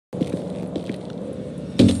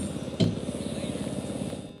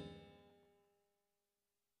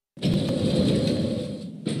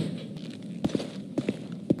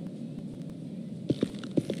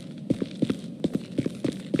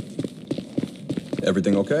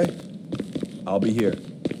Everything okay? I'll be here.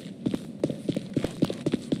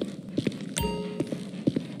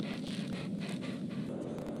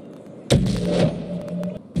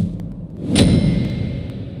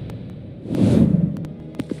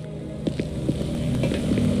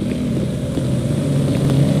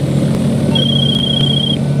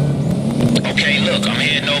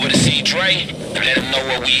 Let him know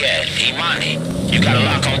where we at. Imani, you got a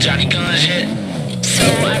lock on Johnny Guns yet? So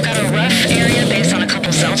I've got a rough area based on a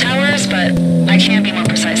couple cell towers, but I can't be more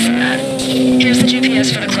precise than that. Here's the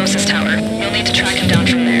GPS for the closest tower. You'll need to track him down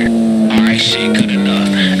from there. Alright, shit, good enough.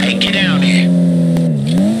 Hey, get down there.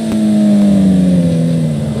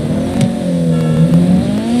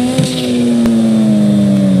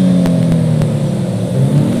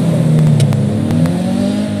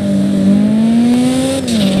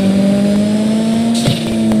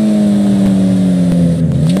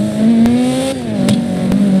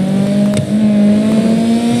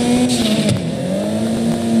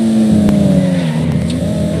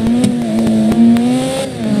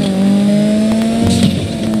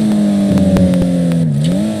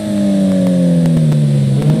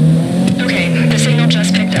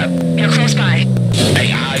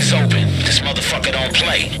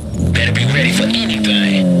 Better be ready for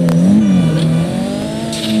anything.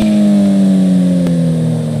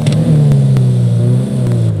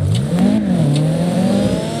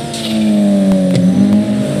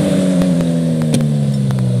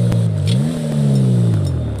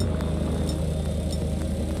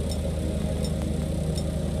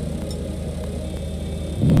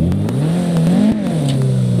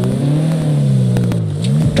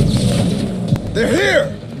 They're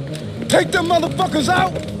here! Take them motherfuckers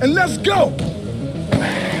out and let's go!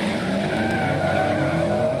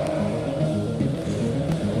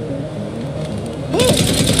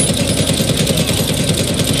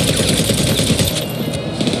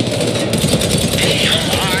 Damn,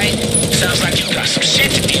 alright. Sounds like you got some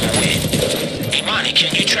shit to deal with. Imani,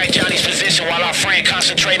 can you track Johnny's position while our friend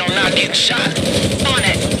concentrate on not getting shot? On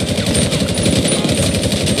it.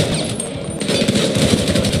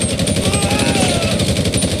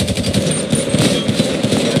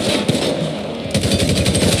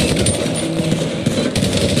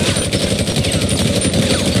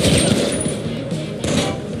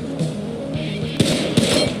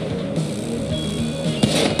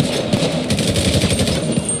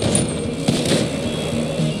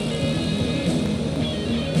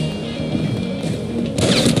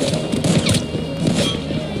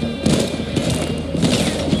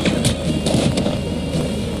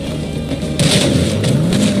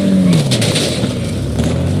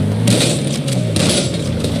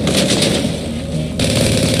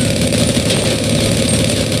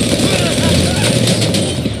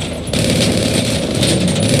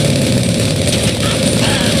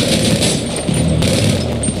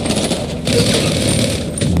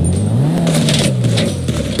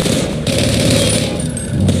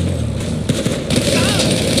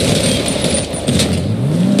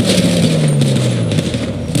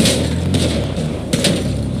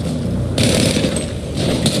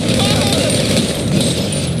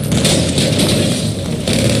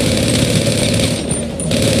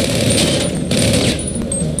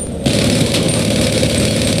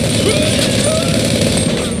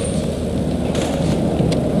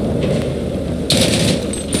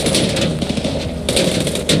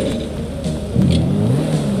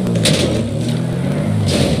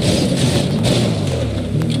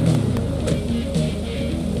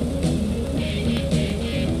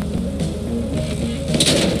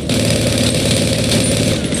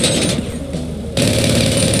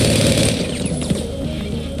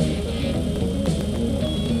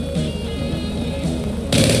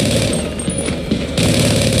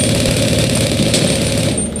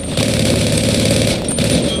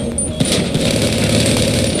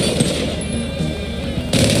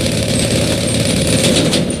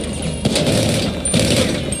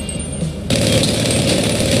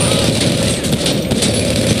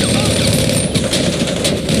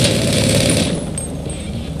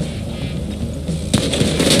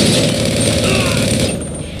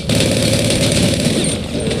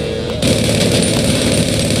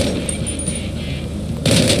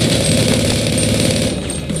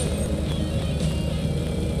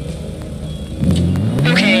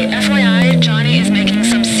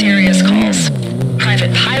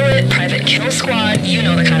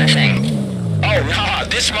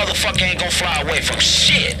 This motherfucker ain't gonna fly away from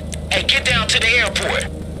shit. Hey, get down to the airport.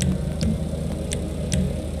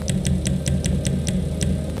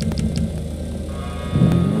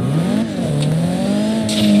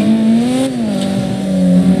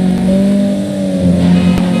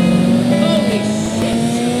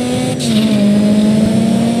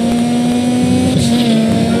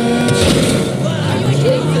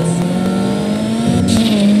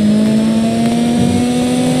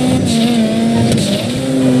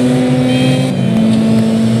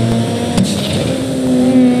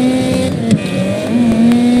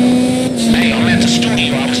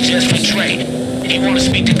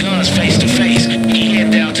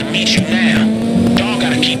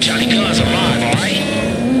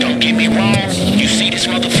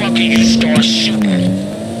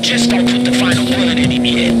 don't put the final bullet in him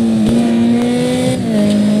yet.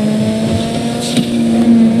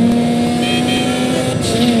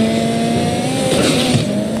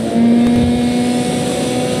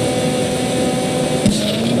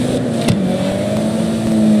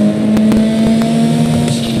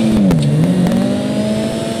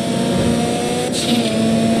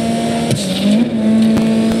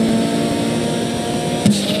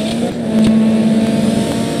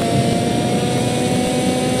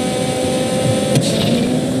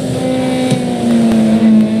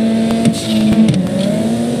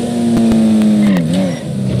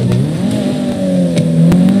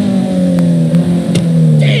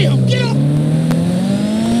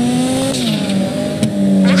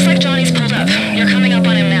 Looks like Johnny's pulled up. You're coming up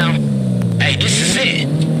on him now. Hey, this is it.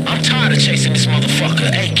 I'm tired of chasing this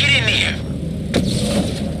motherfucker. Hey, get in there.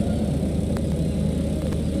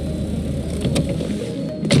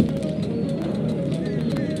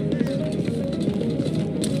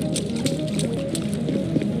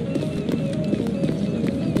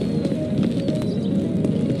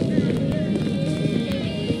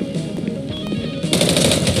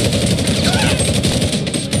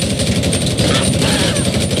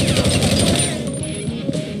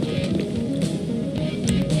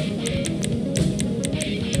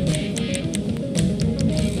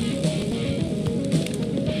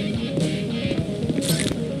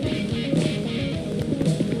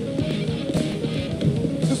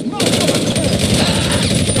 This motherfucker.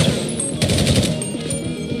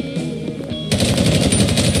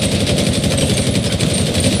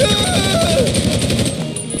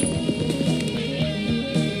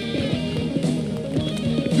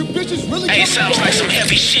 You bitches really Hey, coming it sounds for like me? some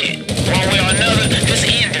heavy shit. One way or another, this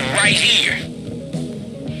ending right here.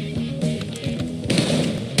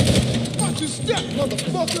 Watch your step,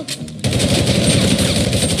 motherfucker.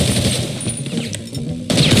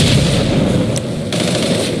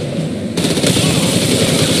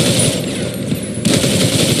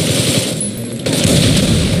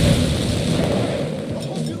 I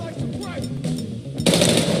hope you like some rice.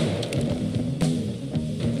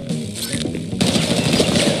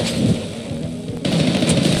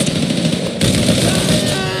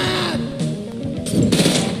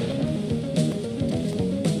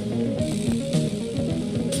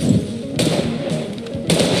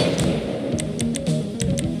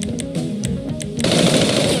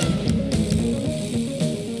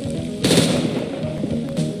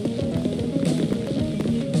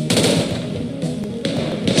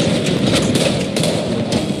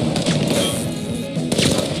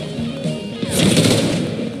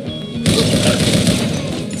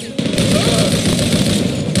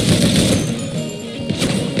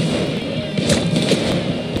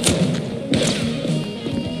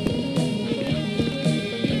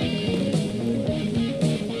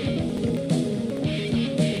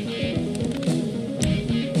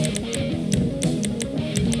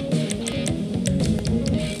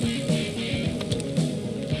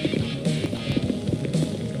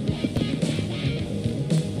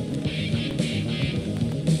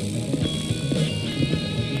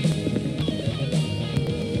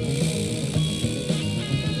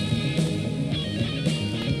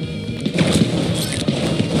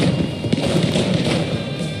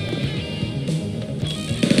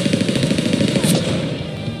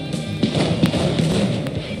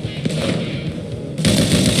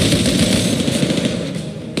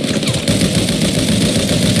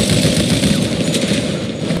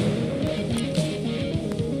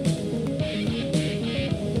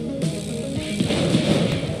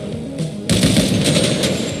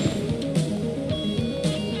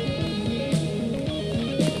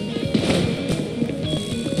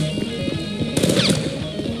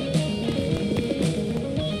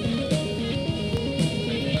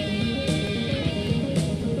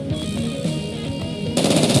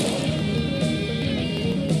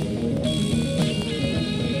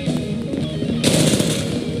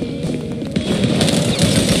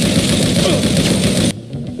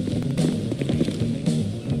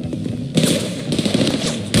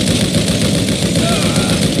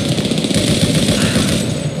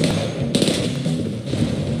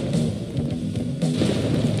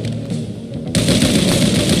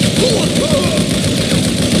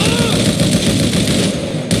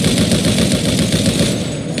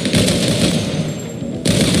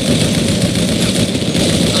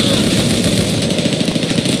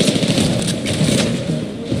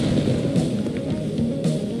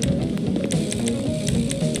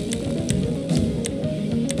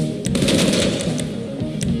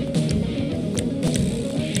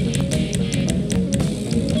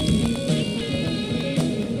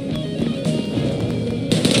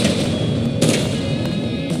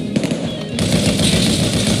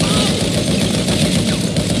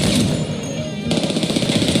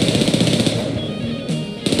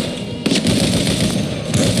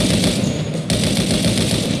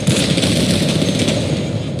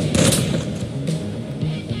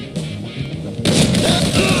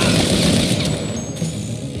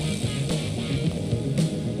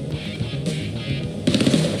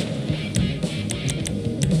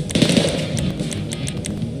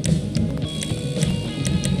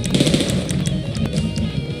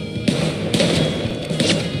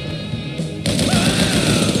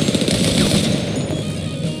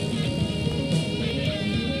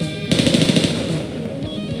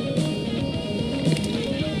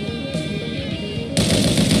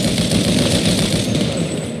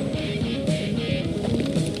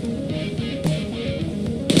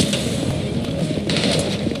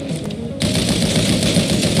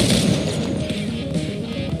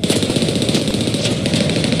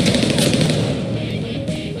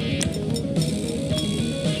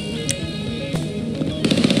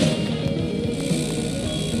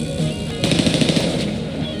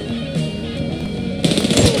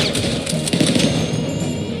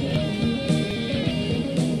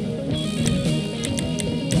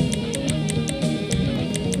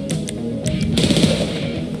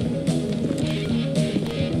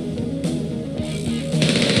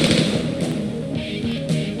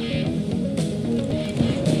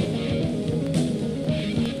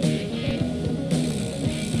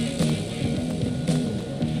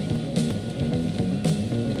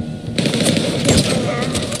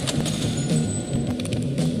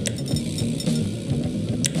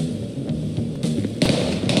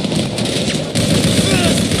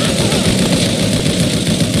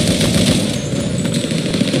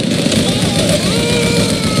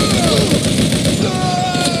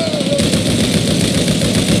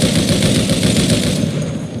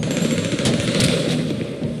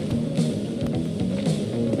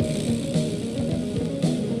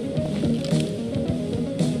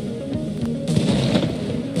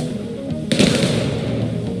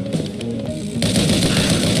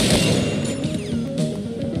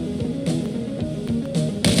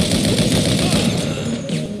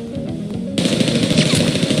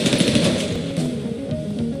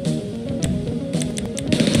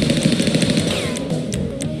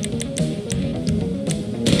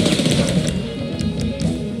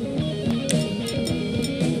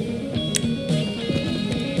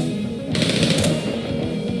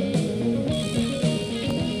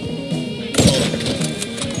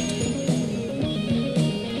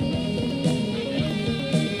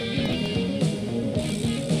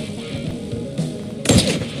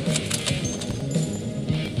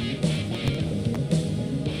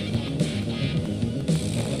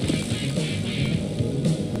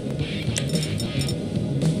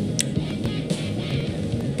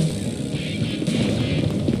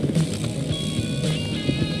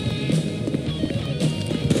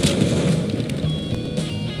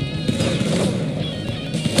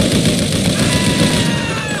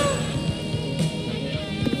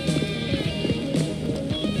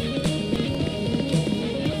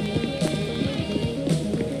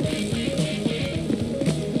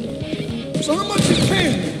 So how much you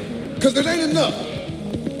paying me? Because it ain't enough.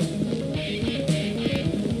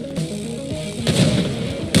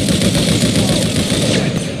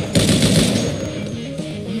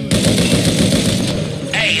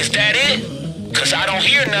 Hey, is that it? Cause I don't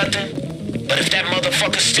hear nothing. But if that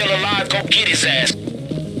motherfucker's still alive, go get his ass.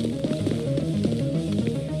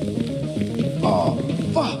 Oh,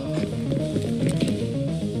 fuck.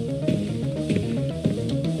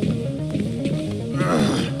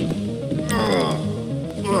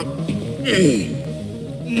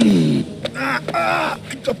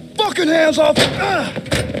 Get the fucking hands off.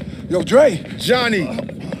 Yo, Dre. Johnny,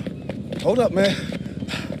 Hold up, man.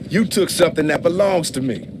 you took something that belongs to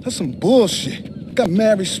me. That's some bullshit. Got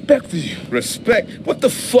mad respect for you. Respect? What the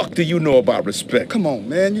fuck do you know about respect? Come on,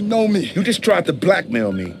 man. You know me. You just tried to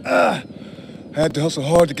blackmail me. I had to hustle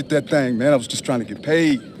hard to get that thing, man. I was just trying to get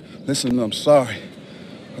paid. Listen, I'm sorry.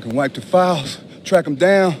 I can wipe the files, track them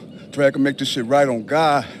down, drag and make this shit right on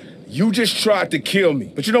God. You just tried to kill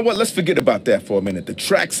me. But you know what? Let's forget about that for a minute. The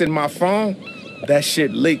track's in my phone. That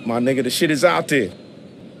shit leaked, my nigga. The shit is out there.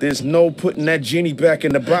 There's no putting that genie back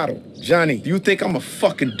in the bottle. Johnny, do you think I'm a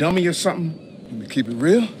fucking dummy or something? Let me keep it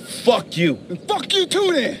real. Fuck you. And fuck you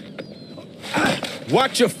too, then.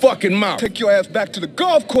 Watch your fucking mouth. Take your ass back to the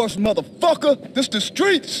golf course, motherfucker. This the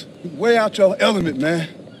streets. You way out your element, man.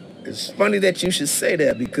 It's funny that you should say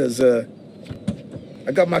that because,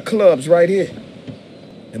 I got my clubs right here.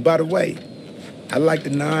 And by the way, I like the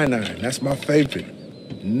 9-iron. That's my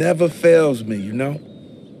favorite. Never fails me, you know?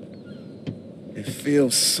 It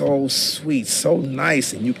feels so sweet, so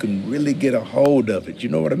nice, and you can really get a hold of it. You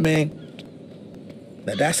know what I mean?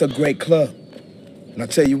 Now, that's a great club. And I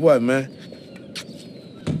tell you what, man.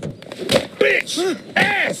 Bitch!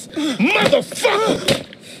 Ass! Motherfucker!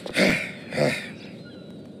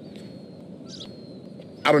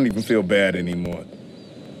 I don't even feel bad anymore.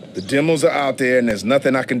 The demos are out there, and there's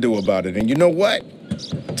nothing I can do about it. And you know what?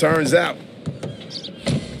 Turns out,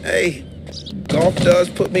 hey, golf does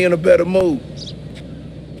put me in a better mood.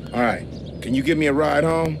 All right, can you give me a ride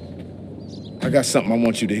home? I got something I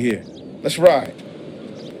want you to hear. Let's ride.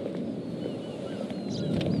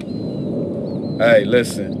 Hey,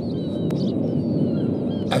 listen.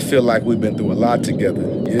 I feel like we've been through a lot together,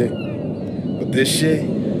 yeah? But this shit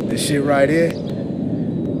right here,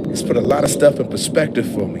 it's put a lot of stuff in perspective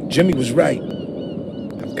for me. Jimmy was right.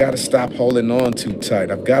 I've got to stop holding on too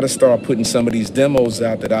tight. I've got to start putting some of these demos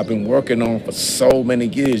out that I've been working on for so many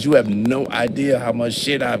years. You have no idea how much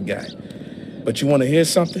shit I've got. But you want to hear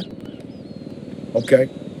something? Okay.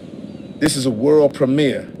 This is a world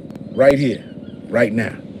premiere right here, right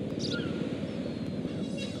now.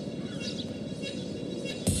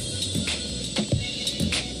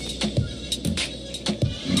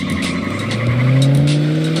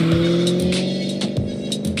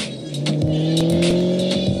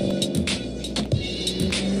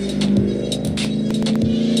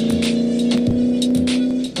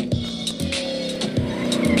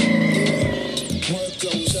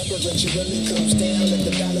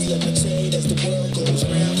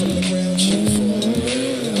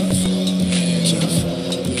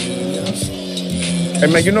 Hey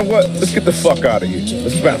man, you know what? Let's get the fuck out of here.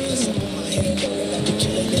 Let's bounce.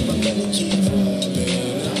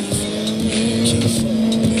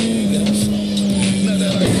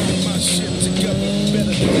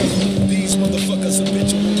 These motherfuckers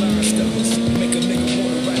habitual line steppers. Make a nigga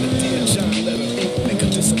wanna write a Dear John letter. Make him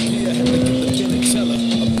disappear, had to get the Penichella.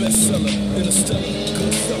 A bestseller, interstellar,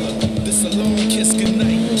 good fella. This a long kiss,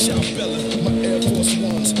 goodnight, ciao Bella. My Air Force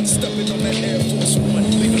Ones, stepping on that Air Force One.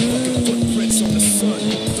 Leaving fucking footprints on the sun.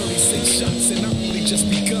 36 shots and I only just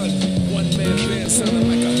begun. One man band sounding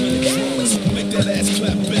like 100 drums. Make that ass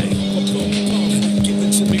clap bang, or boom boom. Give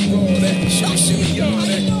it to me raw, that shimmy shimmy y'all,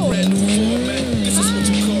 that brand new format. This is what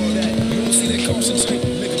you call that. You don't see that concentrate,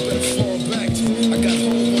 nigga better fall back. I got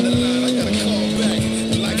home on the line, I gotta call back.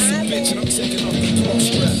 Life's a bitch and I'm taking off the bra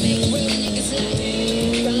strap.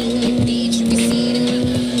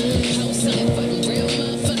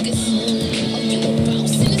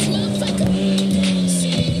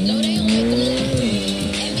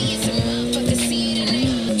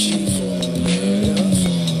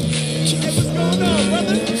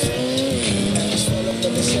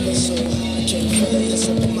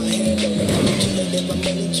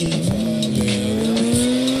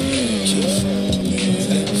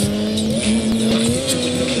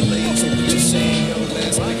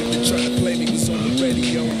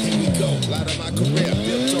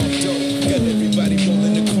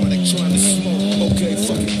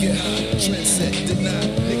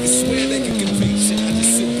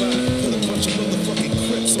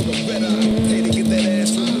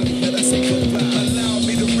 Say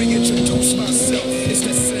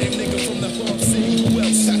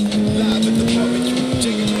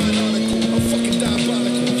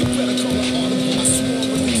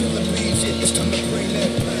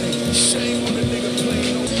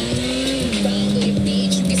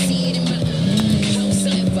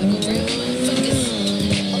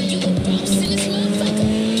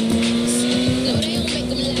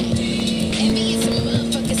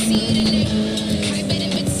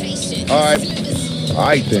All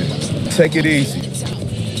right then. Take it easy.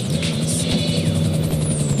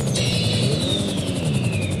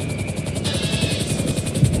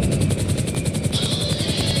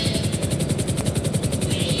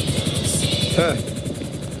 Huh.